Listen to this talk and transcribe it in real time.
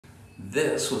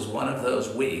This was one of those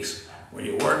weeks where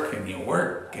you work and you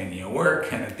work and you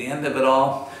work, and at the end of it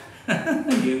all,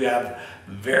 you have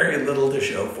very little to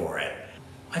show for it.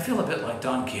 I feel a bit like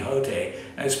Don Quixote.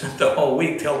 I spent the whole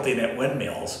week tilting at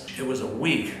windmills. It was a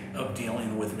week of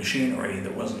dealing with machinery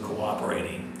that wasn't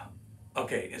cooperating.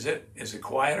 Okay, is it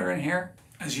quieter in here?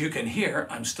 As you can hear,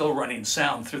 I'm still running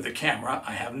sound through the camera.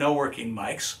 I have no working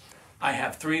mics. I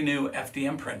have 3 new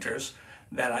FDM printers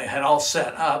that I had all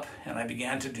set up, and I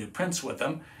began to do prints with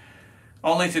them,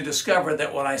 only to discover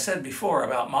that what I said before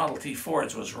about Model T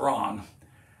Fords was wrong.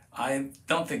 I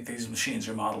don't think these machines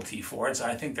are Model T Fords.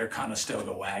 I think they're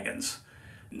Conestoga wagons.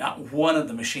 Not one of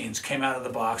the machines came out of the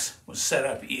box, was set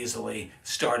up easily,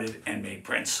 started, and made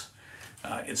prints.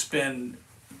 It's been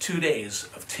 2 days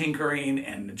of tinkering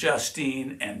and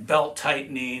adjusting and belt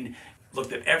tightening,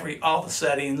 looked at all the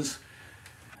settings,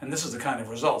 and this is the kind of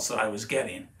results that I was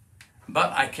getting.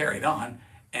 But I carried on,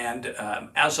 and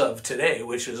as of today,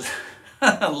 which is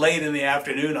late in the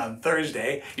afternoon on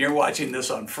Thursday, you're watching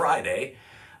this on Friday,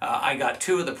 I got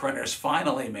 2 of the printers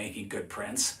finally making good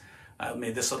prints. I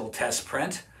made this little test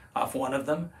print off one of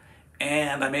them,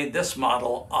 and I made this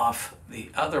model off the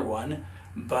other one,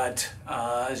 but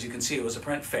as you can see, it was a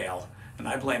print fail, and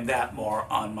I blame that more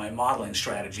on my modeling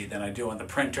strategy than I do on the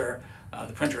printer.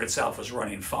 The printer itself was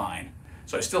running fine.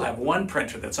 So I still have one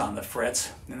printer that's on the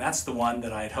fritz, and that's the one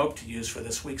that I had hoped to use for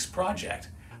this week's project.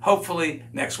 Hopefully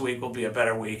next week will be a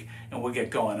better week, and we'll get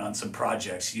going on some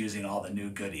projects using all the new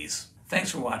goodies.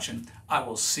 Thanks for watching. I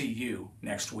will see you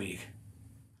next week.